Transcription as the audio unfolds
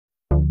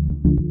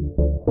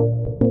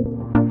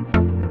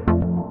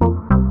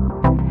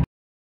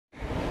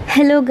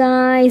Hello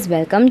guys,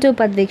 welcome to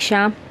Padviksha.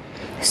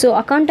 So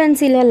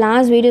accountancy la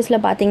last videos la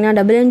pathina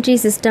double entry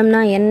system na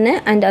enna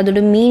and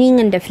adoda meaning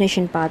and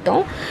definition paathom.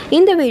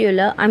 In the video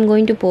la I'm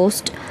going to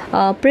post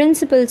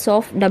principles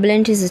of double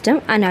entry system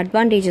and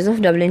advantages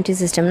of double entry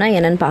system na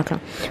enna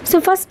paakalam.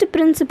 So first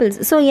principles.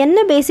 So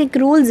enna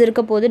basic rules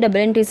irukka podhu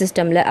double entry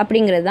system la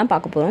அப்படிங்கறது தான்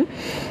பார்க்க போறோம்.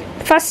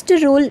 First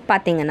rule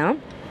பாத்தீங்கன்னா,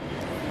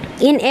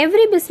 in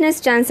every business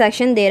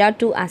transaction there are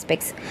two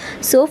aspects.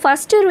 So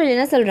first rule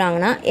என்ன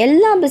சொல்றாங்கன்னா,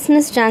 எல்லா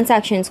business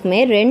transactionsக்குமே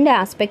ரெண்டு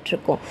aspect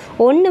இருக்கும்.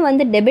 ஒன்னு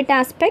வந்து debit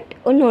aspect,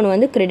 இன்னொன்னு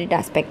வந்து credit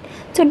aspect.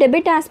 So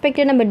debit aspect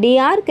நம்ம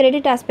DR,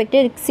 credit aspect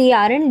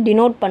CR ன்னு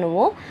denote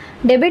பண்ணுவோம்.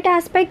 Debit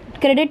aspect,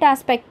 credit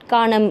aspect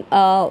கான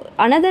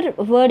another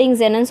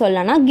wordings என்னன்னு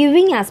சொல்லலாம்னா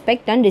giving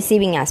aspect and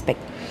receiving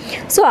aspect.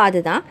 So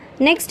அதுதான்.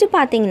 Next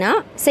பாத்தீங்கன்னா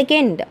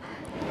second,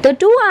 the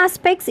two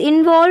aspects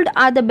involved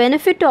are the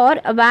benefit or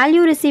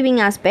value receiving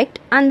aspect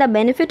and the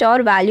benefit or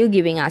value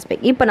giving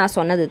aspect. இப்போ நான்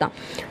சொன்னது தான்.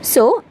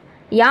 So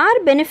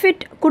யார்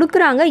பெனிஃபிட்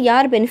கொடுக்குறாங்க,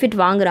 யார் பெனிஃபிட்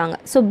வாங்குறாங்க.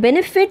 ஸோ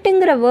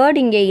பெனிஃபிட்டுங்கிற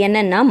வேர்ட் இங்கே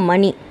என்னென்னா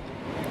மணி.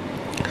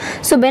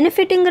 ஸோ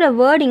பெனிஃபிட்டுங்கிற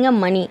வேர்ட் இங்கே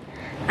மணி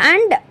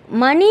அண்ட்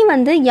மணி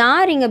வந்து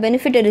யார் இங்கே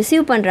பெனிஃபிட்டை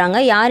ரிசீவ் பண்ணுறாங்க,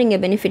 யார் இங்கே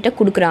பெனிஃபிட்டை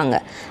கொடுக்குறாங்க,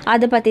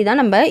 அதை பற்றி தான்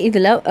நம்ம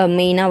இதில்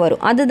மெயினாக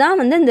வரும். அதுதான்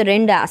வந்து இந்த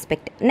ரெண்டு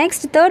ஆஸ்பெக்ட்.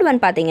 நெக்ஸ்ட் தேர்ட் ஒன்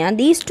பார்த்தீங்கன்னா,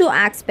 these two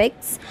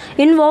aspects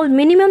involve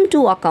minimum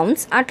two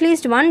accounts,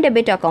 at least one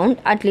debit account,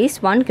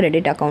 at least one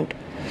credit account.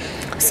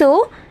 So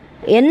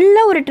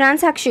எல்லா ஒரு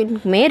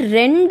டிரான்சாக்ஷனுக்குமே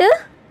ரெண்டு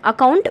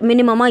அக்கௌண்ட்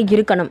மினிமமாக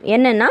இருக்கணும்.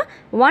 என்னென்னா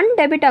one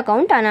debit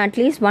account and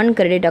at least one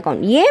credit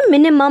account. ஏன்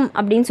மினிமம்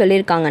அப்படின்னு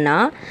சொல்லியிருக்காங்கன்னா,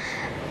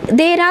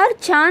 there are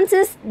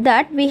chances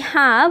that we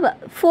have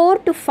 4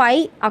 to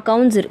 5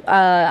 accounts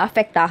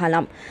affect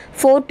ஆகலாம்.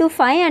 4 to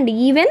 5 and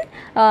even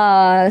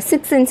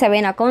 6 and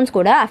 7 accounts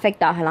கூட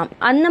affect ஆகலாம்.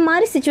 அந்த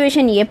மாதிரி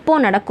situation எப்போ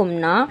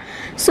நடக்கும்னா,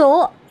 ஸோ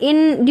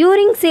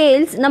டியூரிங்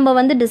சேல்ஸ் நம்ம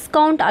வந்து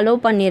டிஸ்கவுண்ட் அலோவ்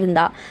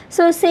பண்ணியிருந்தா,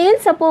 ஸோ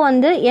சேல்ஸ் அப்போ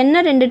வந்து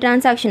என்ன ரெண்டு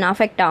டிரான்சாக்ஷன்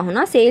அஃபெக்ட்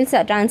ஆகும்னா, சேல்ஸ்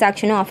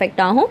டிரான்சாக்ஷனும்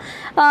அஃபெக்ட் ஆகும்.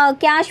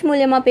 கேஷ்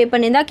மூலியமாக பே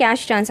பண்ணியிருந்தா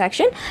கேஷ்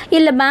டிரான்சாக்ஷன்,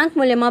 இல்லை பேங்க்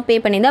மூலியமாக பே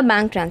பண்ணியிருந்தா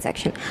பேங்க்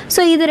டிரான்சாக்ஷன்.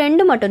 ஸோ இது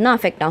ரெண்டு மட்டும்தான்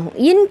அஃபெக்ட் ஆகும்.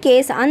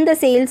 இன்கேஸ் அந்த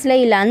சேல்ஸில்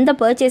இல்லை அந்த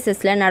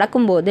பர்ச்சேசஸில்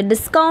நடக்கும்போது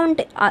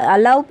டிஸ்கவுண்ட்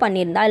அலோவ்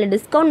பண்ணியிருந்தா, இல்லை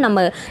டிஸ்கவுண்ட்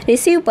நம்ம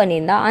ரிசீவ்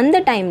பண்ணியிருந்தா,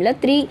 அந்த டைமில்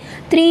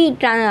த்ரீ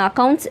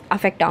அக்கௌண்ட்ஸ்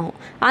அஃபெக்ட் ஆகும்.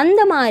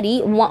 அந்த மாதிரி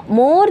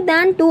மோர்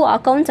தேன் 2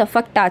 அக்கௌண்ட்ஸ்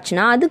அஃபெக்ட்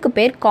ஆச்சுன்னா அதுக்கு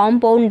பேர்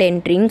காம்பவுண்ட்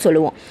என்ட்ரின்னு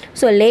சொல்லுவோம்.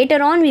 So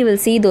later on we will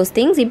see those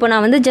things. இப்போ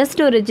நான் வந்து ஜஸ்ட்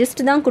ஒரு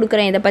ஜிஸ்ட் தான்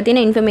கொடுக்குறேன், இதை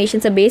பற்றின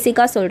இன்ஃபர்மேஷன்ஸை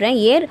பேசிக்காக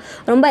சொல்கிறேன்.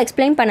 ரொம்ப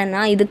எக்ஸ்பிளைன்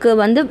பண்ணேன்னா இதுக்கு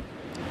வந்து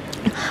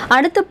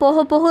அடுத்து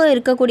போக போக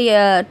இருக்கக்கூடிய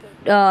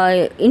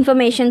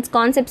இன்ஃபர்மேஷன்ஸ்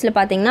கான்செப்ட்ஸில்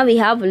பார்த்தீங்கன்னா we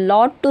have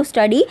lot to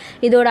study.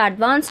 இதோட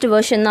அட்வான்ஸ்டு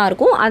வெர்ஷன் தான்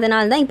இருக்கும்,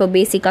 அதனால தான் இப்போ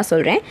பேசிக்காக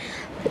சொல்கிறேன்.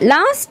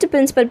 லாஸ்ட்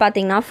பிரின்சிபல்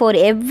பார்த்தீங்கன்னா, for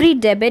every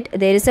debit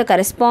there is a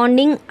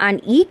corresponding and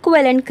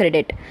equivalent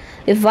credit.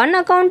 If one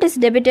account is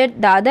debited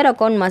the other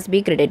account must be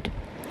credit.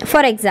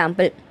 For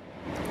example,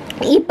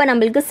 இப்போ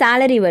நம்மளுக்கு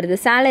சேலரி வருது,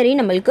 சேலரி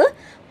நம்மளுக்கு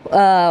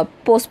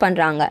போஸ்ட்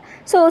பண்ணுறாங்க.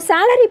 ஸோ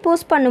சேலரி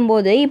போஸ்ட்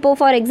பண்ணும்போது இப்போது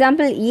for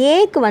example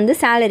ஏக்கு வந்து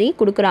salary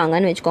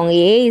கொடுக்குறாங்கன்னு வச்சுக்கோங்க,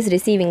 ஏ இஸ்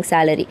ரிசீவிங்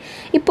சேலரி.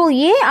 இப்போது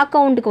ஏ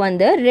அக்கௌண்ட்டுக்கு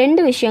வந்து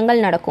ரெண்டு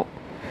விஷயங்கள் நடக்கும்.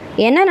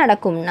 என்ன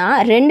நடக்கும்னா,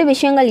 ரெண்டு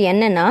விஷயங்கள்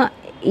என்னென்னா,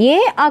 ஏ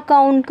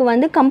அக்கௌண்ட்க்கு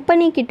வந்து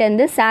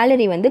கம்பெனிக்கிட்டேருந்து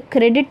சேலரி வந்து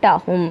கிரெடிட்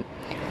ஆகும்.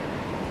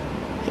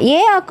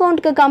 ஏ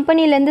அக்கௌண்ட்டுக்கு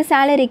கம்பெனிலேருந்து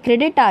சேலரி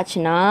கிரெடிட்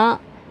ஆச்சுன்னா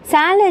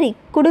சேலரி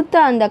கொடுத்த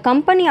அந்த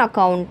கம்பெனி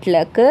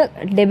அக்கௌண்ட்லுக்கு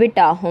டெபிட்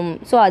ஆகும்.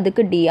 ஸோ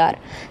அதுக்கு டிஆர்.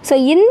 ஸோ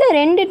இந்த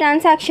ரெண்டு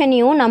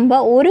டிரான்சாக்ஷனையும் நம்ம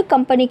ஒரு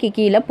கம்பெனிக்கு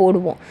கீழே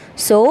போடுவோம்.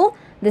 ஸோ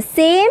the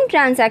same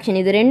transaction,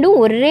 இது ரெண்டும்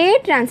ஒரே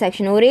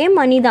டிரான்சாக்ஷன், ஒரே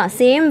மணி தான்,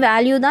 சேம்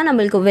வேல்யூ தான்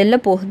நம்மளுக்கு வெளில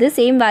போகுது,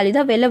 சேம் வேல்யூ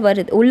தான் வெளில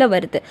வருது, உள்ளே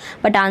வருது.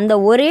 பட் அந்த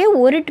ஒரே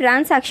ஒரு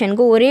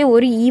டிரான்சாக்ஷனுக்கு, ஒரே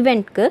ஒரு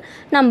ஈவெண்ட்க்கு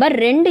நம்ம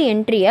ரெண்டு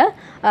என்ட்ரியை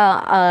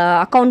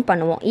அக்கௌண்ட்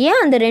பண்ணுவோம்.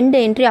 ஏன் அந்த ரெண்டு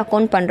என்ட்ரி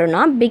அக்கௌண்ட்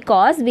பண்ணுறோன்னா,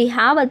 because we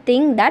have a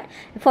thing that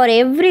for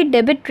every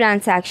debit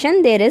transaction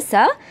there is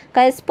a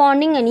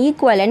corresponding and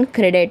equivalent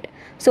credit.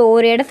 So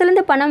ஒரு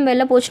இடத்துலேருந்து பணம்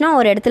வெளில போச்சுன்னா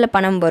ஒரு இடத்துல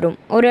பணம் வரும்,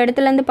 ஒரு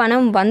இடத்துலேருந்து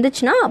பணம்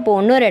வந்துச்சுன்னா அப்போது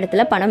இன்னொரு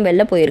இடத்துல பணம்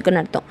வெளில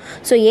போயிருக்குன்னு அர்த்தம்.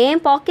 ஸோ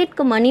என்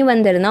பாக்கெட்டுக்கு மணி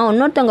வந்திருந்தால்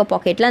இன்னொருத்தவங்க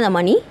பாக்கெட்டில் அந்த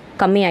மணி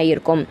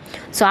கம்மியாகிருக்கும்.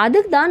 ஸோ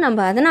அதுக்கு தான்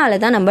நம்ம, அதனால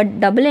தான் நம்ம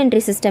டபுள்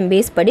என்ட்ரி சிஸ்டம்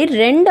பேஸ் படி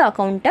ரெண்டு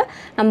அக்கௌண்ட்டை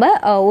நம்ம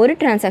ஒரு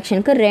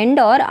டிரான்சாக்ஷனுக்கு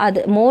ரெண்டு ஆர்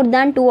அது மோர்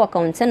தேன் 2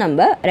 அக்கௌண்ட்ஸை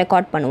நம்ம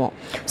ரெக்கார்ட் பண்ணுவோம்.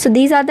 So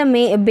these are the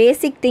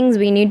basic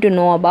things we need to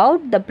know about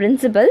the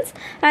principles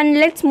and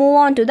let's move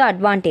on to the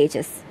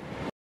advantages.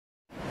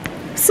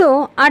 So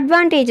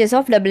advantages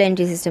of double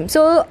entry system.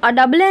 So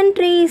double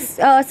entry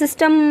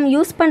system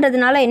use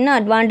பண்ணுறதுனால என்ன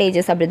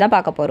advantages அப்படி தான்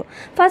பார்க்க போகிறோம்.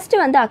 First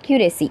வந்து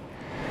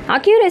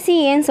accuracy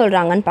ஏன்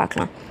சொல்கிறாங்கன்னு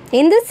பார்க்கலாம்.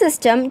 In this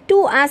system,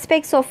 2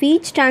 aspects of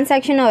each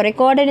transaction are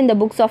recorded in the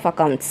books of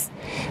accounts.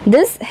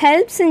 This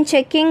helps in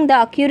checking the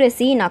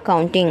accuracy in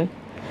accounting.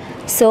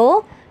 So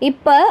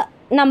இப்போ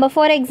நம்ம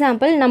ஃபார்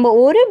எக்ஸாம்பிள் நம்ம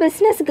ஒரு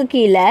பிஸ்னஸுக்கு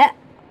கீழே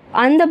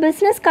அந்த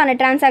பிஸ்னஸ்க்கான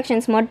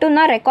டிரான்சாக்ஷன்ஸ்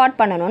மட்டும்தான் ரெக்கார்ட்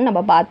பண்ணணும்னு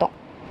நம்ம பார்த்தோம்.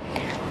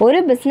 ஒரு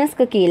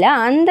பிஸ்னஸ்க்கு கீழே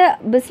அந்த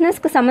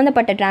பிஸ்னஸ்க்கு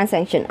சம்மந்தப்பட்ட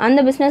டிரான்சாக்ஷன், அந்த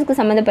பிஸ்னஸ்க்கு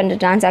சம்மந்தப்பட்ட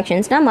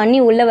டிரான்சாக்ஷன்ஸ்னால் மணி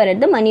உள்ளே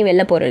வர்றது, மணி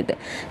வெளில போகிறது.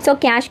 So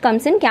cash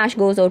comes in, cash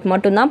goes out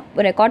மட்டும்தான்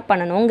ரெக்கார்ட்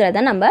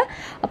பண்ணணுங்கிறத நம்ம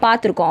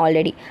பார்த்துருக்கோம்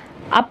ஆல்ரெடி.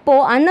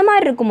 அப்போது அந்த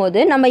மாதிரி இருக்கும்போது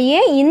நம்ம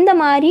ஏன் இந்த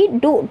மாதிரி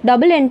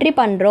டபுள் என்ட்ரி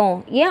பண்ணுறோம்,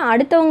 ஏன்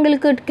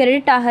அடுத்தவங்களுக்கு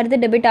கிரெடிட் ஆகிறது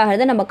டெபிட்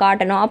ஆகிறது நம்ம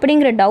காட்டணும்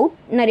அப்படிங்கிற டவுட்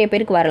நிறைய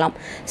பேருக்கு வரலாம்.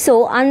 ஸோ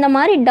அந்த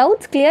மாதிரி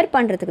டவுட்ஸ் கிளியர்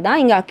பண்ணுறதுக்கு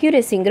தான் இங்கே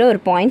அக்யூரஸிங்கிற ஒரு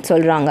பாயிண்ட்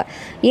சொல்கிறாங்க.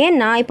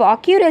 ஏன்னா இப்போ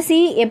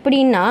அக்யூரஸி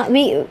எப்படின்னா,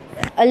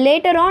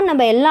 லேட்டர் ஆன்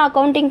நம்ம எல்லா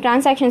அக்கௌண்டிங்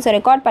டிரான்சாக்ஷன்ஸை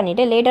ரெக்கார்ட்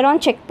பண்ணிவிட்டு லேட்டர்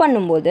ஆன் செக்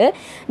பண்ணும்போது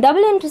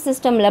டபுள் என்ட்ரி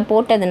சிஸ்டமில்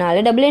போட்டதுனால,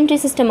 டபுள் என்ட்ரி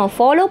சிஸ்டமை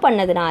ஃபாலோ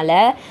பண்ணதுனால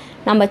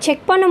நம்ம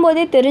செக்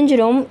பண்ணும்போதே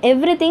தெரிஞ்சிடும்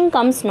everything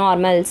comes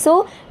normal. So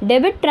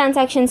debit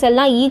transactions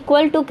எல்லாம்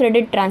ஈக்குவல் டு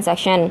கிரெடிட்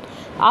டிரான்சாக்ஷன்.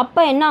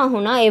 அப்போ என்ன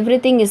ஆகும்னா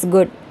எவ்ரிதிங் இஸ்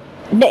குட்.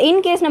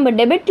 இன்கேஸ் நம்ம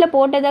டெபிட்டில்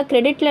போட்டதை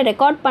கிரெடிட்டில்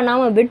ரெக்கார்ட்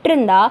பண்ணாமல்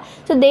விட்டுருந்தா,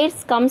 so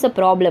there's comes a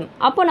problem.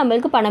 அப்போ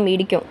நம்மளுக்கு பணம்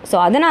இடிக்கும். ஸோ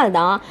அதனால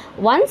தான்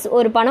ஒன்ஸ்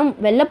ஒரு பணம்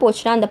வெளில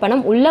போச்சுன்னா அந்த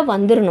பணம் உள்ளே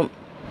வந்துடணும்.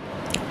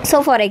 ஸோ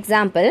ஃபார்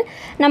எக்ஸாம்பிள்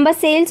நம்ம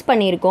சேல்ஸ்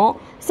பண்ணியிருக்கோம்.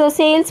 ஸோ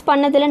சேல்ஸ்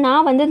பண்ணதில்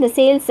நான் வந்து இந்த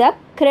சேல்ஸை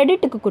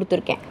கிரெடிட்டுக்கு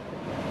கொடுத்துருக்கேன்.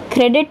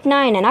 கிரெடிட்னா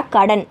என்னென்னா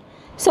கடன்.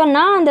 ஸோ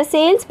நான் அந்த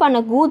சேல்ஸ் பண்ண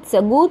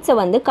கூட்ஸை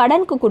வந்து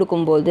கடனுக்கு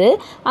கொடுக்கும்போது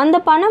அந்த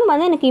பணம்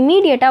வந்து எனக்கு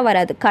இம்மீடியட்டாக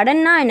வராது.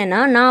 கடன்னா என்னென்னா,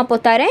 நான் அப்போ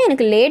தரேன்,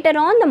 எனக்கு later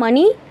on the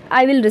money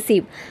I will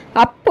receive.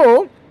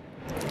 அப்போது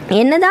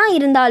என்னதான்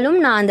இருந்தாலும்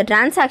நான் அந்த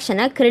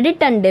டிரான்சாக்ஷனை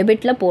கிரெடிட் அண்ட்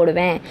டெபிட்டில்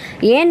போடுவேன்.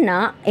 ஏன்னா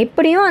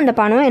எப்படியும் அந்த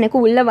பணம் எனக்கு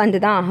உள்ளே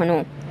வந்து தான்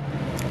ஆகணும்.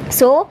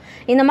 ஸோ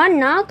இந்த மாதிரி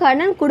நான்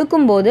கடன்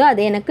கொடுக்கும்போது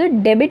அது எனக்கு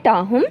டெபிட்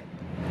ஆகும்.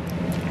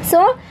 ஸோ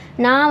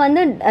நான்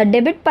வந்து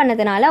டெபிட்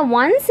பண்ணதுனால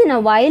once in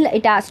a while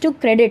it has to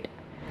credit.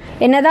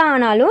 என்னதான்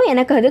ஆனாலும்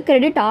எனக்கு அது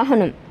கிரெடிட்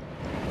ஆகணும்.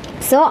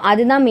 ஸோ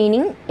அதுதான்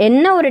மீனிங்.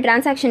 என்ன ஒரு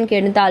டிரான்சாக்ஷனுக்கு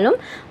எடுத்தாலும்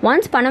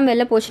ஒன்ஸ் பணம்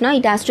வெளில போச்சுன்னா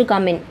it has to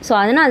come in. So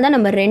அதனால தான்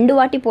நம்ம 2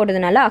 வாட்டி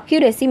போடுறதுனால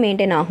அக்யூரஸி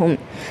மெயின்டைன் ஆகும்.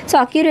 ஸோ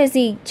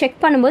அக்யூரஸி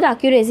செக் பண்ணும்போது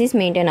அக்யூரஸிஸ்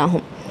மெயின்டைன்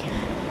ஆகும்.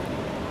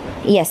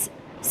 எஸ்.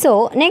 ஸோ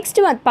நெக்ஸ்ட்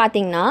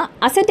பார்த்தீங்கன்னா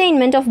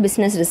ascertainment of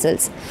business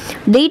results.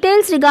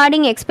 Details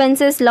regarding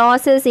expenses,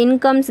 losses,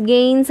 incomes,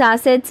 gains,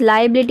 assets,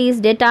 liabilities,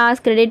 debtors,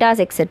 creditors,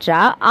 etc.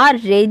 are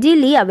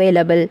readily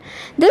available.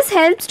 This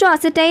helps to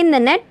ascertain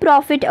the net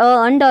profit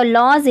earned or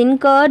loss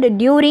incurred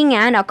during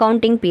an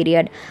accounting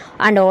period,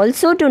 and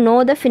also to know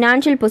the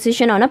financial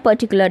position on a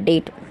particular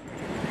date.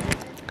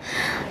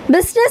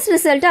 Business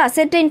ரிசல்ட்டை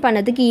அசர்டைன்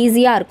பண்ணதுக்கு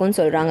ஈஸியாக இருக்கும்னு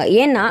சொல்கிறாங்க.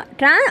 ஏன்னா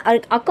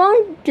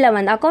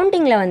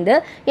அக்கௌண்டிங்கில் வந்து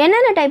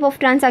என்னென்ன type of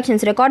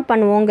transactions record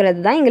பண்ணுவோங்கிறது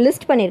தான் இங்கே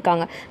லிஸ்ட்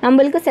பண்ணியிருக்காங்க.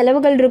 நம்மளுக்கு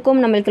செலவுகள் இருக்கும்,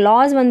 நம்மளுக்கு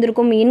லாஸ்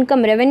வந்திருக்கும்,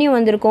 இன்கம் ரெவென்யூ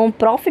வந்திருக்கும்,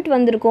 ப்ராஃபிட்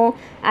வந்திருக்கும்,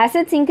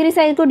 அசெட்ஸ் இன்க்ரீஸ்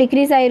ஆகிருக்கும்,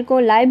 டிக்ரீஸ்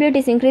ஆகிருக்கும்,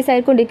 லைபிலிட்டிஸ் இன்க்ரீஸ்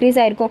ஆகிருக்கும், டிக்ரீஸ்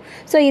ஆகிருக்கும்.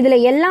 ஸோ இதில்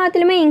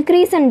எல்லாத்துலேயுமே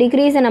இன்க்ரீஸ் அண்ட்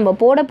டிக்ரீஸை நம்ம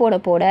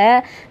போட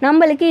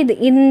நம்மளுக்கு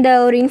இந்த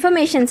ஒரு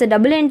இன்ஃபர்மேஷன்ஸை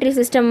டபுள் என்ட்ரி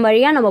சிஸ்டம்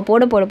வழியாக நம்ம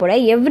போட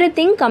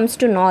everything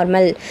comes to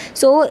normal.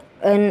 So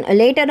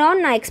later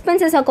on நான்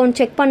எக்ஸ்பென்சஸ் அக்கௌண்ட்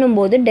செக்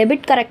பண்ணும்போது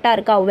டெபிட் கரெக்டாக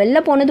இருக்கா, வெளில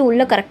போனது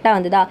உள்ளே கரெக்டாக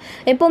வந்ததா.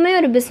 எப்போவுமே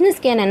ஒரு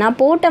பிஸ்னஸ்க்கு என்னென்னா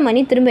போட்ட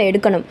மணி திரும்ப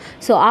எடுக்கணும்.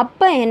 ஸோ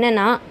அப்போ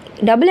என்னென்னா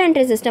டபுள்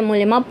என்ட்ரி சிஸ்டம்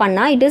மூலமா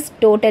பண்ணால் it is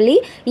totally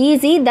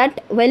easy that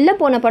வெளில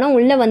போன பணம்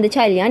உள்ளே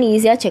வந்துச்சா இல்லையான்னு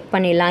ஈஸியாக செக்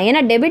பண்ணிடலாம்.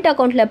 ஏன்னா டெபிட்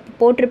அக்கௌண்ட்டில்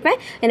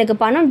போட்டிருப்பேன், எனக்கு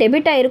பணம்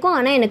டெபிட் ஆகிருக்கும்,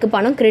 ஆனால் எனக்கு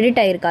பணம்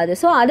கிரெடிட் ஆகிருக்காது.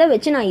 ஸோ அதை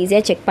வச்சு நான்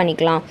ஈஸியாக செக்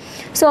பண்ணிக்கலாம்.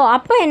 ஸோ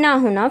அப்போ என்ன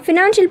ஆகும்னா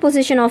ஃபினான்ஷியல்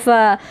பொசிஷன் ஆஃப்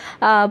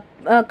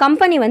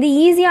கம்பெனி வந்து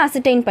ஈஸியாக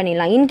அசர்டைன்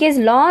பண்ணிடலாம். இன்கேஸ்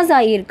லாஸ்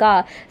ஆகியிருக்கா,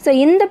 ஸோ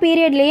இந்த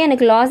பீரியட்லேயே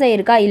எனக்கு லாஸ்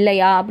ஆகிருக்கா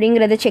இல்லையா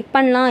அப்படிங்கிறத செக்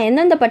பண்ணலாம்.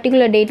 எந்தெந்த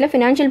பர்டிகுலர் டேட்டில்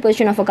ஃபினான்ஷியல்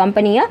பொசிஷன் ஆஃப் அ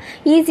கம்பெனியை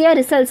ஈஸியாக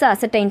ரிசல்ட்ஸை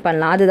அசர்டைன்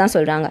பண்ணலாம். அதுதான்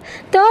சொல்கிறாங்க.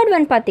 தேர்ட்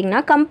ஒன்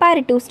பார்த்திங்கன்னா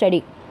comparative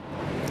study.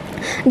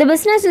 The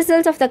business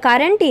results of the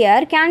current year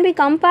can be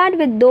compared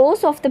with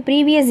those of the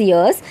previous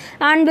years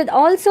and with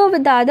also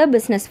with the other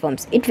business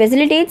firms. It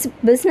facilitates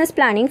business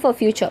planning for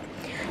future.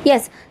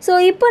 S. So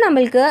இப்போ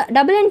நம்மளுக்கு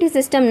double entry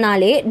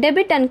சிஸ்டம்னாலே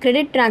debit and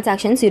credit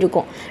transactions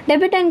இருக்கும்.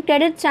 Debit and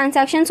credit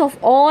transactions of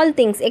all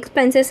things,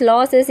 expenses,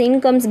 losses,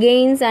 incomes,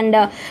 gains and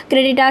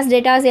creditors,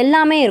 datas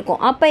எல்லாமே இருக்கும்.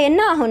 அப்போ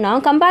என்ன ஆகும்னா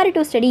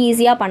comparative study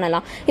ஈஸியாக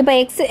பண்ணலாம். இப்போ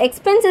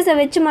எக்ஸ்பென்சஸை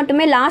வச்சு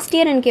மட்டுமே லாஸ்ட்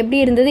இயர் எனக்கு எப்படி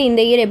இருந்தது,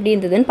 இந்த இயர் எப்படி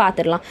இருந்ததுன்னு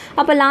பார்த்துடலாம்.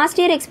 அப்போ லாஸ்ட்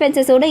இயர்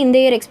எக்ஸ்பென்சஸோட இந்த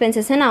இயர்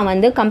எக்ஸ்பென்சஸை நான்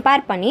வந்து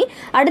கம்பேர் பண்ணி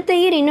அடுத்த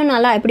இயர் இன்னும்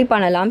நல்லா எப்படி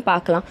பண்ணலாம்னு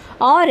பார்க்கலாம்.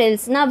 ஆர்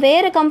எல்ஸ் நான்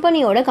வேறு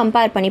கம்பெனியோட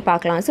கம்பேர் பண்ணி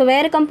பார்க்கலாம். ஸோ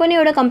வேறு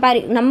கம்பெனியோட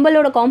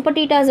நம்மளோட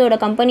காம்படிட்டர்ஸோட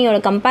கம்பெனியோட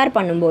கம்பேர்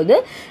பண்ணும்போது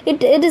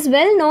it is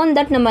well known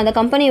that நம்ம அந்த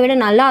கம்பெனியை விட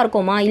நல்லா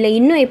இருக்குமா, இல்லை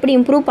இன்னும் எப்படி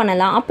இம்ப்ரூவ்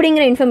பண்ணலாம்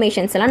அப்படிங்கிற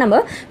இன்ஃபர்மேஷன்ஸ் எல்லாம் நம்ம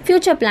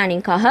ஃபியூச்சர்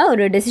பிளானிங்காக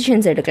ஒரு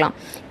டெசிஷன்ஸ் எடுக்கலாம்.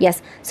 எஸ்.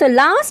 ஸோ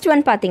லாஸ்ட்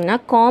ஒன் பார்த்தீங்கன்னா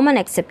common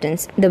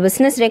acceptance. The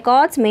business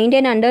records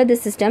maintain under the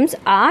systems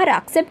R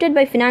accepted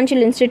by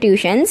financial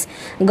institutions,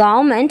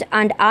 government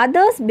and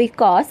others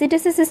because it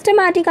is a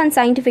systematic and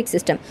scientific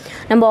system.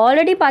 நம்ம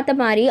already பார்த்த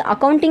மாதிரி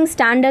accounting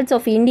standards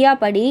of India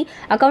படி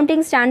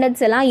accounting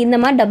standards எல்லாம் இந்த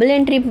மாதிரி double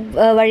entry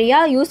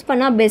வழியாக use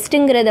பண்ணால்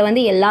பெஸ்ட்டுங்கிறத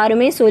வந்து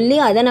எல்லாருமே சொல்லி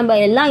அதை நம்ம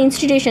எல்லா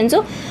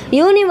இன்ஸ்டிடியூஷன்ஸும்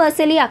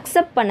யூனிவர்சலி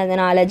அக்செப்ட்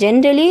பண்ணதுனால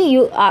ஜென்ரலி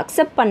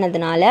அக்செப்ட்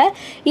பண்ணதுனால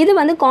இது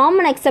வந்து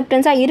காமன்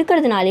அக்செப்டன்ஸாக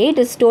இருக்கிறதுனாலே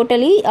it is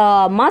totally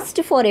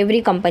must for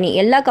every company.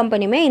 எல்லா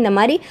கம்பெனியுமே இந்த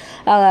மாதிரி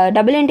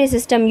டபுள் என்ட்ரி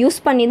சிஸ்டம் யூஸ்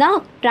பண்ணி தான்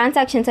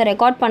டிரான்சாக்ஷன்ஸை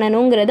ரெக்கார்ட்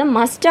பண்ணணுங்கிறது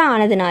மஸ்ட்டாக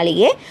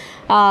ஆனதுனாலேயே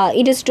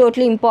it is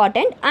totally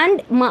important. And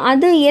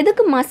அது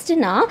எதுக்கு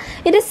மஸ்ட்னா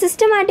it is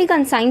systematic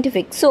and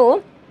scientific. so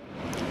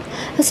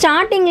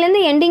ஸ்டார்டிங்லேருந்து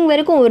எண்டிங்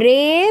வரைக்கும் ஒரே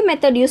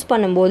மெத்தட் யூஸ்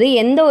பண்ணும்போது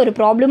எந்த ஒரு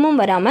ப்ராப்ளமும்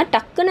வராமல்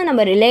டக்குன்னு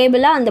நம்ம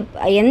ரிலேபிளாக அந்த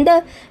எந்த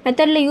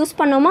மெத்தடில் யூஸ்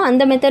பண்ணோமோ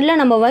அந்த மெத்தடில்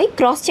நம்ம போய்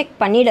க்ராஸ் செக்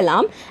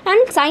பண்ணிடலாம்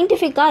அண்ட்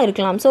சயின்டிஃபிக்காக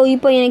இருக்கலாம். ஸோ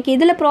இப்போ எனக்கு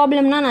இதில்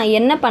ப்ராப்ளம்னா நான்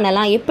என்ன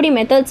பண்ணலாம், எப்படி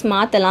மெத்தட்ஸ்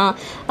மாற்றலாம்,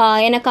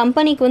 எனக்கு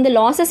கம்பெனிக்கு வந்து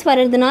லாஸஸ்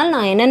வர்றதுனால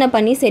நான் என்னென்ன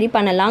பண்ணி சரி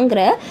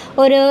பண்ணலாங்கிற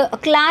ஒரு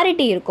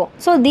கிளாரிட்டி இருக்கும்.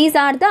 So these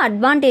are the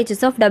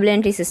advantages of double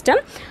entry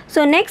system.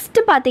 So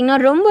next பார்த்திங்கன்னா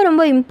ரொம்ப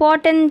ரொம்ப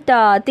important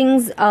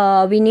things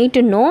we need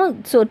to know.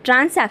 So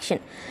transaction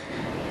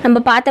நம்ம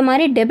பார்த்த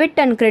மாதிரி டெபிட்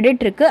அண்ட்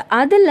கிரெடிட் இருக்குது.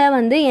 அதில்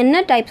வந்து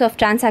என்ன டைப்ஸ் ஆஃப்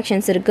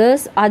டிரான்சாக்ஷன்ஸ்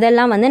இருக்குது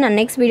அதெல்லாம் வந்து நான்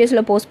நெக்ஸ்ட்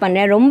வீடியோஸில் போஸ்ட்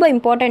பண்ணுறேன். ரொம்ப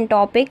இம்பார்ட்டண்ட்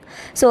டாபிக்.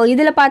 ஸோ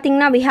இதில்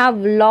பார்த்தீங்கன்னா we have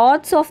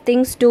lots of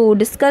things to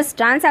discuss.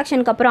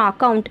 டிரான்சாக்ஷனுக்கு அப்புறம்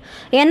அக்கௌண்ட்,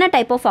 என்ன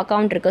டைப் ஆஃப்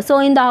அக்கௌண்ட் இருக்குது. ஸோ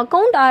இந்த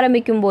அக்கௌண்ட்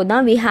ஆரம்பிக்கும் போது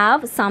தான் we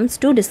have sums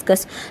to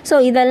discuss. So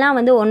இதெல்லாம்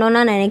வந்து ஒன்று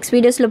ஒன்றா நான் நெக்ஸ்ட்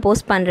வீடியோஸில்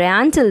போஸ்ட் பண்ணுறேன்.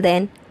 until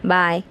then,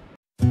 bye.